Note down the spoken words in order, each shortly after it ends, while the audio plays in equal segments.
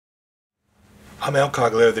I'm Al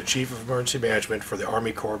Coglio, the Chief of Emergency Management for the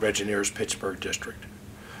Army Corps of Engineers Pittsburgh District.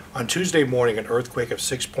 On Tuesday morning, an earthquake of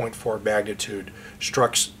 6.4 magnitude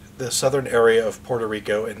struck the southern area of Puerto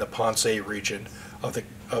Rico in the Ponce region of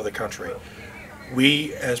the country.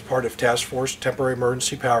 We, as part of Task Force Temporary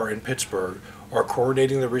Emergency Power in Pittsburgh, are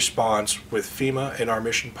coordinating the response with FEMA and our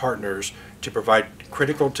mission partners to provide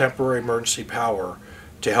critical temporary emergency power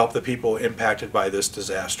to help the people impacted by this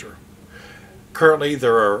disaster. Currently,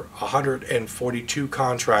 there are 142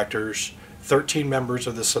 contractors, 13 members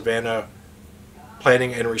of the Savannah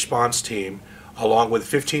Planning and Response Team, along with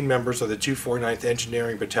 15 members of the 249th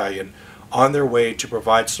Engineering Battalion on their way to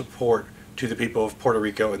provide support to the people of Puerto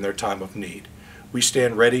Rico in their time of need. We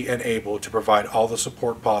stand ready and able to provide all the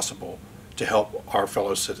support possible to help our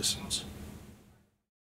fellow citizens.